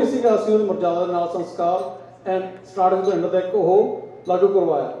ਜੋ ਵੀ ਸੀਗਾ ਅਸੀਂ ਉਹਦੀ ਮਰਜ਼ਾਦਾ ਦੇ ਨਾਲ ਸੰਸਕਾਰ ਐਂਡ ਸਟਾਰਟਿੰਗ ਤੋਂ ਐਂਡ ਤੱਕ ਉਹ ਲਾਗੂ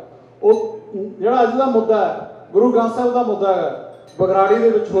ਕਰਵਾਇਆ ਉਹ ਜਿਹੜਾ ਅੱਜ ਦਾ ਮੁੱਦਾ ਹੈ ਗੁਰੂ ਗ੍ਰੰਥ ਸਾਹਿਬ ਦਾ ਮੁੱਦਾ ਹੈ ਬਗਰਾੜੀ ਦੇ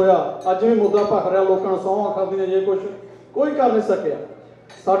ਵਿੱਚ ਹੋਇਆ ਅੱਜ ਵੀ ਮੁੱਦਾ ਭਖ ਰਿਹਾ ਲੋਕਾਂ ਨੂੰ ਸਹੁੰ ਖਾਂਦੀਆਂ ਜੇ ਕੁਝ ਕੋਈ ਕਰ ਨਹੀਂ ਸਕਿਆ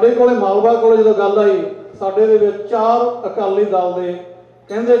ਸਾਡੇ ਕੋਲੇ ਮਾਲਵਾ ਕੋਲੇ ਜਦੋਂ ਗੱਲ ਆਈ ਸਾਡੇ ਦੇ ਵਿੱਚ 4 ਅਕਾਲੀ ਦਲ ਦੇ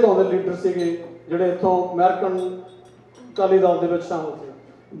ਕਹਿੰਦੇ ਕਹਾਉਂਦੇ ਲੀਡਰ ਸੀਗੇ ਜਿਹੜੇ ਇੱਥੋਂ ਅਮਰੀਕਨ ਅਕਾਲੀ ਦਲ ਦੇ ਵਿੱਚ ਸ਼ਾਮਲ ਸੀ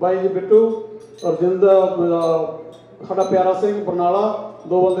ਬਾਈ ਜੀ ਬਿੱਟੂ ਰਜਿੰਦਰ ਸਾਡਾ ਪਿਆਰਾ ਸਿੰਘ ਬਰਨਾਲਾ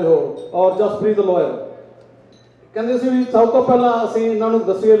 2 ਬੰਦੇ ਹੋਰ ਔਰ ਜਸਪ੍ਰੀਤ ਲੋਇਰ ਕਹਿੰਦੇ ਸੀ ਵੀ ਸਭ ਤੋਂ ਪਹਿਲਾਂ ਅਸੀਂ ਇਹਨਾਂ ਨੂੰ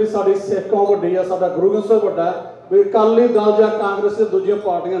ਦੱਸੀਏ ਵੀ ਸਾਡੀ ਸਿੱਖ ਕੌਮ ਵੱਡੀ ਆ ਸਾਡਾ ਗੁਰੂ ਗ੍ਰੰਥ ਸਾਹਿਬ ਵੱਡਾ ਵੀ ਅਕਾਲੀ ਦਲ ਜਾਂ ਕਾਂਗਰਸ ਤੇ ਦੂਜੀਆਂ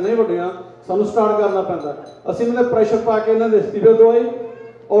ਪਾਰਟੀਆਂ ਨਹੀਂ ਵੱਡੀਆਂ ਸਾਨੂੰ ਸਟਾਰਟ ਕਰਨਾ ਪੈਂਦਾ ਅਸੀਂ ਇਹਨਾਂ ਦੇ ਪ੍ਰੈਸ਼ਰ ਪਾ ਕੇ ਇਹਨਾਂ ਦੇ ਅਸਤੀਫੇ ਦਵਾਏ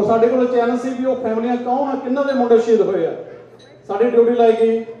ਔਰ ਸਾਡੇ ਕੋਲ ਚੈਨਲ ਸੀ ਵੀ ਉਹ ਫੈਮਲੀਆਂ ਕੌਣ ਆ ਕਿੰਨਾਂ ਦੇ ਮੁੰਡੇ ਸ਼ਹੀਦ ਹੋਏ ਆ ਸਾਡੀ ਡਿਊਟੀ ਲਾਈ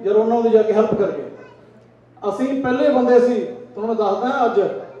ਗਈ ਜਦ ਉਹਨਾਂ ਦੀ ਜਾ ਕੇ ਹੈਲਪ ਕਰਕੇ ਅਸੀਂ ਪਹਿਲੇ ਬੰਦੇ ਸੀ ਤੁਹਾਨੂੰ ਦੱਸਦਾ ਅੱਜ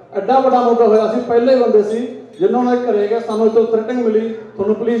ਐਡਾ ਵੱਡਾ ਮੁੱਦਾ ਹੋਇਆ ਅਸੀਂ ਪਹਿਲੇ ਬੰਦੇ ਸੀ ਜਿਨ੍ਹਾਂ ਨੇ ਘਰੇ ਗਏ ਸਾਨੂੰ ਇੱਥੋਂ ਥ੍ਰੈਟਨਿੰਗ ਮਿਲੀ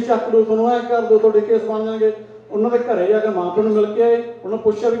ਤੁਹਾਨੂੰ ਪੁਲਿਸ ਚੱਕ ਲੂ ਤੁਹਾਨੂੰ ਐ ਕਰ ਦੋ ਤੁਹਾਡੇ ਕੇਸ ਬਣ ਜਾਣਗੇ ਉਹਨਾਂ ਦੇ ਘਰੇ ਜਾ ਕੇ ਮਾਂ ਪਿਓ ਨੂੰ ਮਿਲ ਕੇ ਆਏ ਉਹਨਾਂ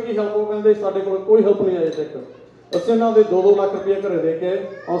ਪੁੱਛਿਆ ਵੀ ਕੀ ਹੈਲਪ ਉਹ ਕਹਿੰਦੇ ਸਾਡੇ ਕੋਲ ਕੋਈ ਹੈਲਪ ਨਹੀਂ ਆਈ ਤੱਕ ਅਸੀਂ ਉਹਨਾਂ ਦੇ 2-2 ਲੱਖ ਰੁਪਏ ਘਰੇ ਦੇ ਕੇ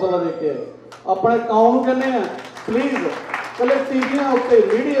ਹੌਸਲਾ ਦੇ ਕੇ ਆਏ ਆਪਣੇ ਕੌਮ ਨੂੰ ਕਹਿੰਦੇ ਆ ਪਲੀਜ਼ ਕੱਲੇ ਟੀਵੀਆਂ ਉੱਤੇ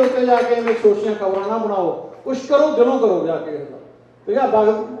ਮੀਡੀਆ ਉੱਤੇ ਜਾ ਕੇ ਐਵੇਂ ਸੋਚੀਆਂ ਖਬਰਾਂ ਨਾ ਬਣਾਓ ਕੁਛ ਕਰੋ ਦਿਲੋਂ ਕਰੋ ਜਾ ਕੇ ਠੀਕ ਹੈ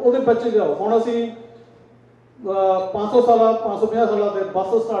ਉਹਦੇ ਬੱਚੇ ਜਾਓ ਹੁਣ ਅਸੀਂ 500 ਸਾਲਾਂ 550 ਸਾਲਾਂ ਦੇ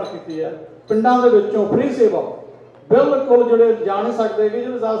ਬੱਸ ਸਟਾਰਟ ਕੀਤੀ ਹੈ ਪਿੰਡਾਂ ਦੇ ਵਿੱਚੋਂ ਫ੍ਰੀ ਸੇਵਾ ਬਿਲਕੁਲ ਜਿਹੜੇ ਜਾ ਨਹੀਂ ਸਕਦੇ ਕਿ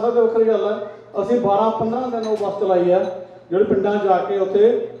ਜਿਹੜੇ ਜਾ ਸਕਦੇ ਵੱਖਰੀ ਗੱਲ ਹੈ ਅਸੀਂ 12-15 ਦਿਨ ਉਹ ਬੱਸ ਚਲਾਈ ਹੈ ਜਿਹੜੇ ਪਿੰਡਾਂ ਜਾ ਕੇ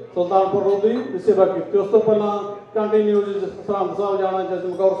ਉੱਥੇ ਸੁਲਤਾਨਪੁਰ ਰੋਡ ਦੀ ਸੇਵਾ ਕੀਤੀ ਉਸ ਤੋਂ ਪਹਿਲਾਂ ਕੰਟੀਨਿਊ ਸਰਹੰਦ ਸਾਹਿਬ ਜਾਣਾ ਜਾਂ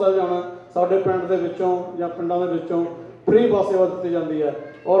ਚਮਕੌਰ ਸਾਹਿਬ ਜਾਣਾ ਸਾਡੇ ਪਿੰਡ ਦੇ ਵਿੱਚੋਂ ਜਾਂ ਪਿੰਡਾਂ ਦੇ ਵਿੱਚੋਂ ਫ੍ਰੀ ਬੱਸ ਸੇਵਾ ਦਿੱਤੀ ਜਾਂਦੀ ਹੈ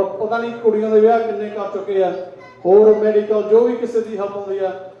ਔਰ ਪਤਾ ਨਹੀਂ ਕੁੜੀਆਂ ਦੇ ਵਿਆਹ ਕਿੰਨੇ ਕਰ ਚੁੱਕੇ ਆ ਹੋਰ ਮੈਡੀਕਲ ਜੋ ਵੀ ਕਿਸੇ ਦੀ ਹੈਲਪ ਹੁੰਦੀ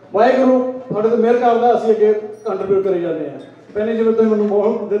ਆ ਵਾਹਿਗੁਰੂ ਸਾਡੇ ਤੇ ਮਿਹਰ ਕਰਦਾ ਅਸੀਂ ਅੱਗੇ ਕੰਟਰੀਬਿਊਟ ਕਰੀ ਜਾਂਦੇ ਆ ਪਹਿਲੇ ਜਿਵੇਂ ਤੁਸੀਂ ਮੈਨੂੰ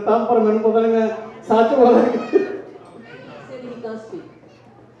ਬਹੁਤ ਦਿੱਤਾ ਪਰ ਮੈਨੂੰ ਪਤਾ ਨਹੀਂ ਮੈਂ ਸੱਚ ਬੋਲਾਂ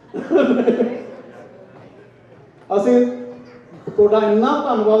ਅਸੀਂ ਤੁਹਾਡਾ ਇੰਨਾ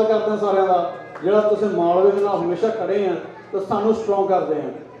ਧੰਨਵਾਦ ਕਰਦੇ ਹਾਂ ਸਾਰਿਆਂ ਦਾ ਜਿਹੜਾ ਤੁਸੀਂ ਮਾਲਵੇ ਦੇ ਨਾਲ ਹਮੇਸ਼ਾ ਖੜੇ ਆ ਤੇ ਸਾਨੂੰ ਸਟਰੋਂਗ ਕਰਦੇ ਆ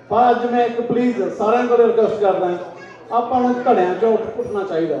ਪਰ ਅੱਜ ਮੈਂ ਇੱਕ ਪਲੀਜ਼ ਸਾਰਿਆਂ ਕੋਲ ਰਿਕਵੈਸਟ ਕਰਦਾ ਆਪਾਂ ਨੂੰ ਘੜਿਆਂ ਚੋਂ ਉੱਠਣਾ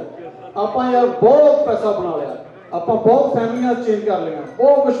ਚਾਹੀਦਾ ਆਪਾਂ ਯਾਰ ਬਹੁਤ ਪੈਸਾ ਬਣਾ ਲਿਆ ਆਪਾਂ ਬਹੁਤ ਫੈਮਲੀਆਂ ਚੇਂਜ ਕਰ ਲਈਆਂ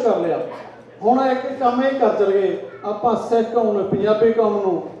ਬਹੁਤ ਕੁਝ ਕਰ ਲਿਆ ਹੁਣ ਇੱਕ ਕੰਮ ਇਹ ਕਰ ਚੱਲ ਗਏ ਆਪਾਂ ਸਿੱਖ ਕੌਮ ਨੂੰ ਪੰਜਾਬੀ ਕੌਮ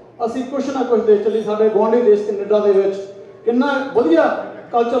ਨੂੰ ਅਸੀਂ ਕੁਛ ਨਾ ਕੁਛ ਦੇ ਚੱਲੀ ਸਾਡੇ ਗੁਆਂਢੀ ਦੇਸ਼ ਕੈਨੇਡਾ ਦੇ ਵਿੱਚ ਕਿੰਨਾ ਵਧੀਆ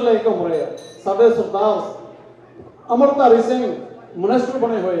ਕਲਚਰ ਲੈ ਕੇ ਘੁੰਮ ਰਹੇ ਆ ਸਾਡੇ ਸਰਦਾਰ ਅਮਰਧਾਰੀ ਸਿੰਘ ਮਿਨਿਸਟਰ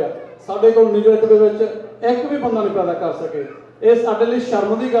ਬਣੇ ਹੋਏ ਆ ਸਾਡੇ ਕੋਲ ਨਿਊਯਾਰਕ ਦੇ ਵਿੱਚ ਇੱਕ ਵੀ ਬੰਦਾ ਨਹੀਂ ਪੈਦਾ ਕਰ ਸਕੇ ਇਹ ਸਾਡੇ ਲਈ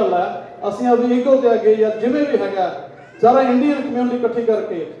ਸ਼ਰਮ ਦੀ ਗੱਲ ਹੈ ਅਸੀਂ ਆਪਣੀ ਈਗੋ ਤੇ ਅੱਗੇ ਯਾਰ ਜਿਵੇਂ ਵੀ ਹੈਗਾ ਸਾਰਾ ਇੰਡੀਅਨ ਕਮਿਊਨਿਟੀ ਇਕੱਠੀ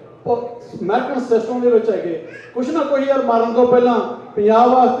ਕਰਕੇ ਅਮਰੀਕਨ ਸਿਸਟਮ ਦੇ ਵਿੱਚ ਹੈਗੇ ਕੁਛ ਨਾ ਕੋਈ ਯਾਰ ਮਾਰਨ ਤੋਂ ਪਹਿਲਾਂ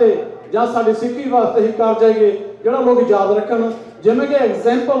ਪੰਜਾਬ ਵਾਸਤੇ ਜਾਂ ਸਾਡੀ ਸਿੱਖੀ ਵਾਸਤੇ ਹੀ ਕਰ ਜਾਈਏ ਜਿਹੜਾ ਲੋਕ ਯਾਦ ਰੱਖਣ ਜਿਵੇਂ ਕਿ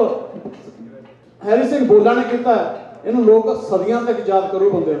ਐਗਜ਼ਾਮਪਲ ਹੈਰੀ ਸਿੰਘ ਬੋਲਾ ਨੇ ਕੀਤਾ ਇਹਨੂੰ ਲੋਕ ਸਦੀਆਂ ਤੱਕ ਯਾਦ ਕਰੂ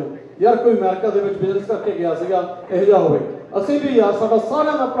ਬੰਦੇ ਨੂੰ ਯਾਰ ਕੋਈ ਅਮਰੀਕਾ ਦੇ ਵਿੱਚ ਬਿਜ਼ਨਸ ਕਰਕੇ ਗਿਆ ਸੀਗਾ ਇਹੋ ਜਿਹਾ ਹੋਵੇ ਅਸੀਂ ਵੀ ਯਾਰ ਸਾਡਾ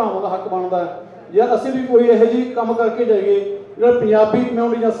ਸਾਰਿਆਂ ਦਾ ਭਰਾਵਾਂ ਦਾ ਹੱਕ ਬਣਦਾ ਯਾਰ ਅਸੀਂ ਵੀ ਕੋਈ ਇਹੋ ਜਿਹੀ ਕੰਮ ਕਰਕੇ ਜਾਈਏ ਜਿਹੜਾ ਪੰਜਾਬੀ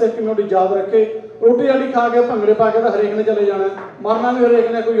ਕਮਿਊਨਿਟੀ ਜਾਂ ਸਿੱਖ ਕਮਿਊਨਿਟੀ ਯਾਦ ਰੱਖੇ ਰੋਟੀ ਵਾਲੀ ਖਾ ਕੇ ਭੰਗੜੇ ਪਾ ਕੇ ਤਾਂ ਹਰੇਕ ਨੇ ਚਲੇ ਜਾਣਾ ਮਰਨਾ ਵੀ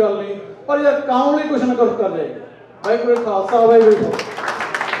ਹਰੇਕ ਨੇ ਕੋਈ ਗੱਲ ਨਹੀਂ ਪਰ ਯਾਰ ਕਾਉਣ ਲਈ ਕੁਛ ਨਾ ਕੁਛ ਕਰ ਜਾਈਏ Waheguru Khalsa Waheguru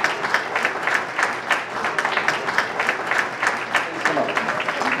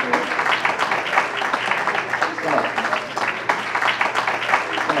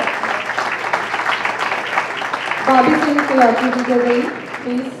Yupp TV,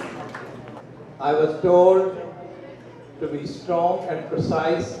 please. I was told to be strong and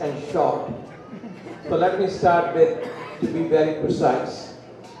precise and short. So let me start with to be very precise.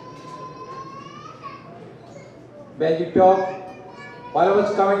 When you talk, while I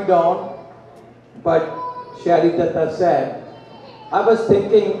was coming down, but Shari Datta said, I was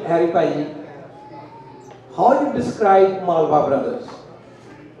thinking, Harry Bhai, how do you describe Malwa brothers?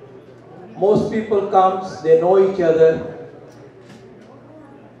 Most people comes, they know each other.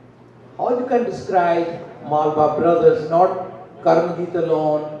 How you can describe Malwa brothers, not Karanjit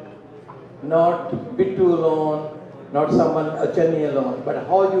alone, not Bittu alone, not someone Achani alone, but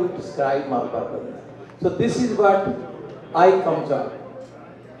how you describe Malwa brothers? So this is what comes up.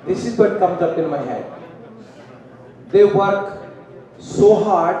 This is what comes up in my head. They work so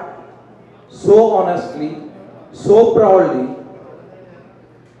hard, so honestly, so proudly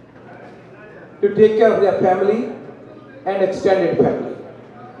to take care of their family and extended family.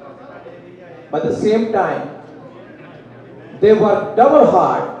 But at the same time, they work double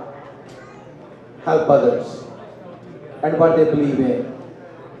hard, help others, and what they believe in.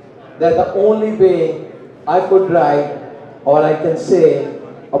 That's the only way I could write, or I can say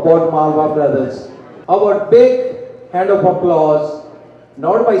about Malwa brothers. Our big hand of applause,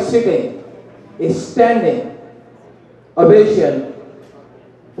 not by sitting, is standing ovation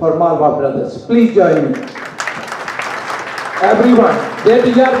for Malwa brothers. Please join me. Everyone, they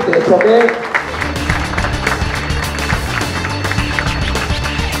deserve this, okay?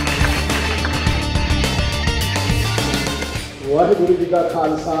 Waheguru Ji Ka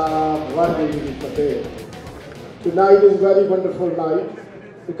Khalsa, Waheguru Ji Ki Fateh. Tonight is a very wonderful night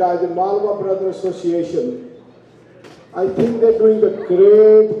because the Malwa Brother Association, I think they're doing a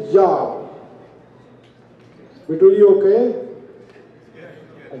great job. Bittu, you okay?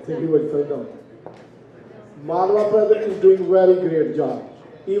 I think he was fell down. Malwa Brother is doing very great job,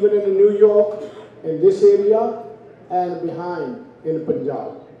 even in New York, in this area, and behind in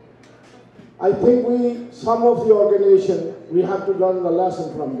Punjab. I think some of the organization, we have to learn the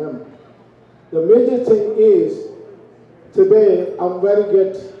lesson from them. The major thing is, today I'm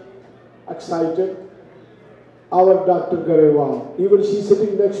very excited. Our Dr. Garewal, even she's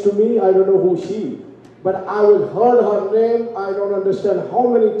sitting next to me, I don't know who she, but I will heard her name, I don't understand how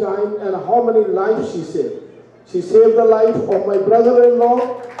many times and how many lives she saved. She saved the life of my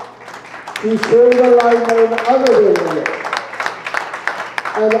brother-in-law, she saved the life of another in-law.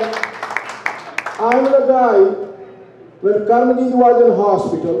 And I'm the guy, when Karmajit was in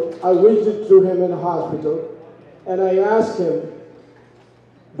hospital, I visited to him in hospital, and I asked him,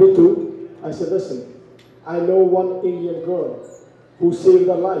 Bittu, I said, listen, I know one Indian girl who saved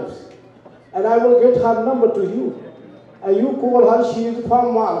their lives, and I will get her number to you, and you call her, she is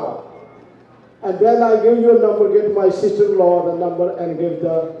from Malwa. And then I give you a number, get my sister-in-law the number, and give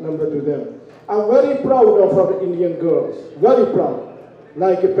the number to them. I'm very proud of our Indian girls, very proud.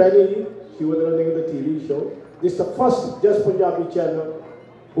 Like Penny, she was running the TV show. This is the first Jus Punjabi channel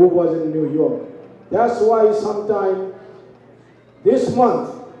who was in New York. That's why sometime this month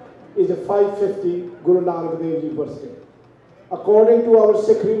is a 550 Guru Nanak Dev Ji birthday. According to our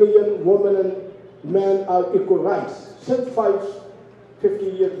Sikh religion, women and men are equal rights since 550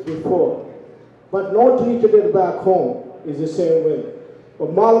 years before. But not treated it back home is the same way.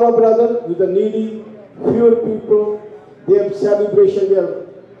 But Malwa brother with the needy, fewer people, their celebration, their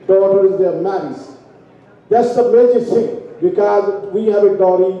daughters, their marriage. That's the major thing, because we have a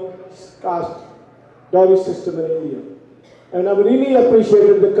dowry system in India. And I really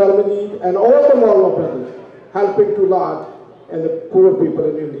appreciated the Karmajit and all the Malwa brothers helping to large and the poor people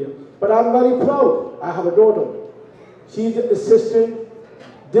in India. But I'm very proud. I have a daughter. She's assistant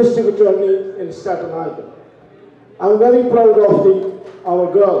district attorney in Staten Island. I'm very proud of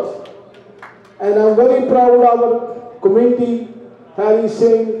our girls. And I'm very proud of our community, Harry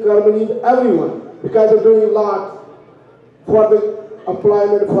Singh, Karmajit, everyone, because they're doing a lot for the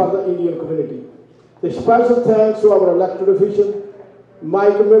employment for the Indian community. The special thanks to our elected official.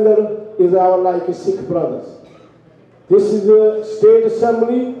 Mike Miller is our like Sikh brothers. This is the state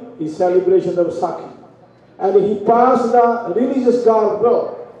assembly, his celebration of Saki. And he passed the religious garb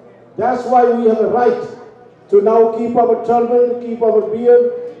law. That's why we have a right to now keep our turban, keep our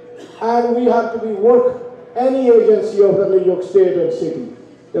beard, and we have to be work any agency of the New York State and city.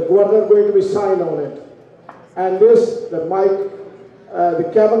 The governor is going to be signed on it. And this, the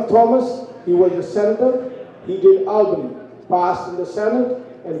Kevin Thomas, he was the senator, he did Albany, passed in the Senate,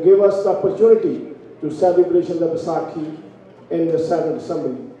 and gave us the opportunity to celebration of Vaisakhi in the Senate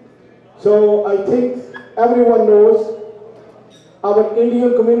Assembly. So I think everyone knows our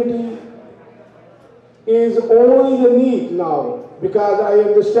Indian community is only the need now, because I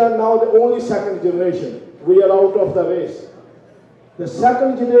understand now the only second generation. We are out of the race. The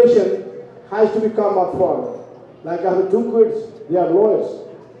second generation has to become up forward. Like I have 2 kids, they are lawyers.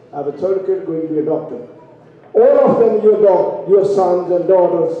 I have a 3rd kid going to be a doctor. All of them, your sons and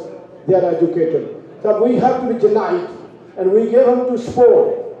daughters, they are educated. So we have to be united, and we give them to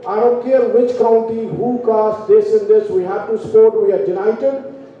sport. I don't care which county, who caste, this and this, we have to support, we are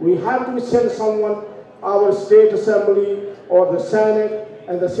united. We have to send someone, our state assembly or the Senate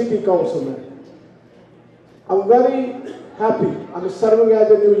and the city councilman. I'm very happy. I'm serving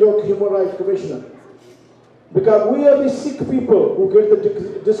as a New York Human Rights Commissioner. Because we are the sick people who get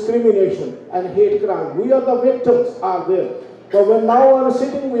the discrimination and hate crime. We are the victims are there. But when now I'm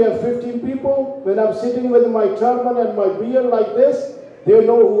sitting, we have 15 people. When I'm sitting with my turban and my beard like this, they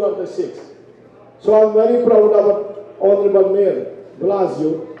know who are the sick. So I'm very proud of our Honorable Mayor,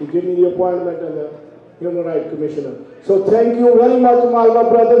 Blasio, to give me the appointment as the Human Rights Commissioner. So thank you very much, Malwa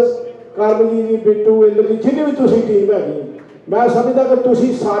brothers, Carmelini, Bittu, Indri, जिन्हें भी तुसी team है मैं समझदा कि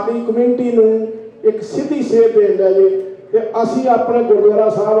तुसी साडी community नूं एक सीधी सेध देण दे जे ते असीं अपने गुरुद्वारा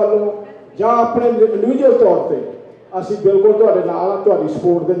साहब वालों जां अपने इंडिविजुअल तौर ते असीं बिल्कुल तुहाडे नाल आ तुहाडी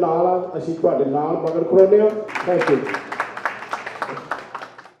सपोर्ट दे नाल आ असीं तुहाडे नाल मगर खड़ोने आ thank you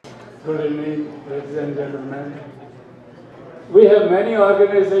Good evening, ladies and gentlemen. We have many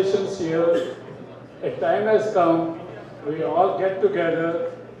organizations here. A time has come, we all get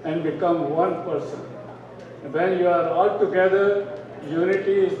together and become one person. When you are all together,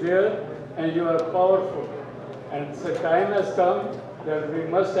 unity is there and you are powerful. And the time has come that we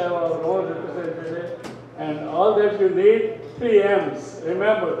must have our own representative, and all that you need, 3 M's,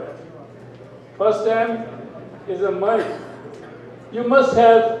 remember that. First M is a money. You must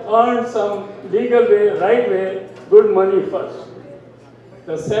have earned some legal way, right way, good money first.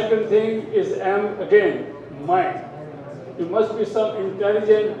 The second thing is M again, mind. You must be some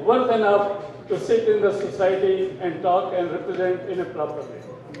intelligent, worth enough to sit in the society and talk and represent in a proper way.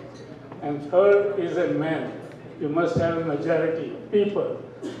 And third is a man. You must have a majority, people.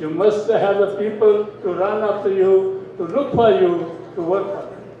 You must have the people to run after you, to look for you, to work for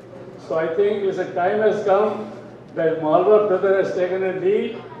you. So I think it's a time has come that Malwa brother has taken a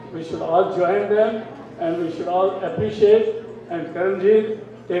lead. We should all join them and we should all appreciate. And Karanjit,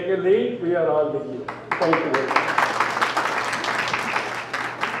 take a lead. We are all with you. Thank you very much.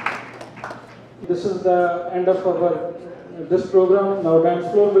 This is the end of this program. Now dance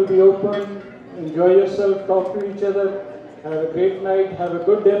floor will be open. Enjoy yourself, talk to each other, have a great night, have a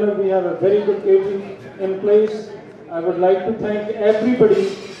good dinner. We have a very good catering in place. I would like to thank everybody.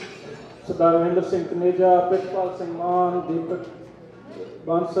 Sardar Mahendra Singh Taneja, Pritpal Singh Maan, Deepak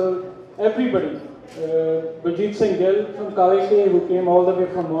Bansal, everybody. Gurjeet Singh Gill from Kaleke, who came all the way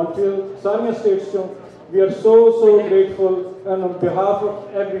from Montreal, Sariya states. We are so grateful, and on behalf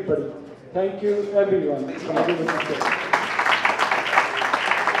of everybody, thank you everyone.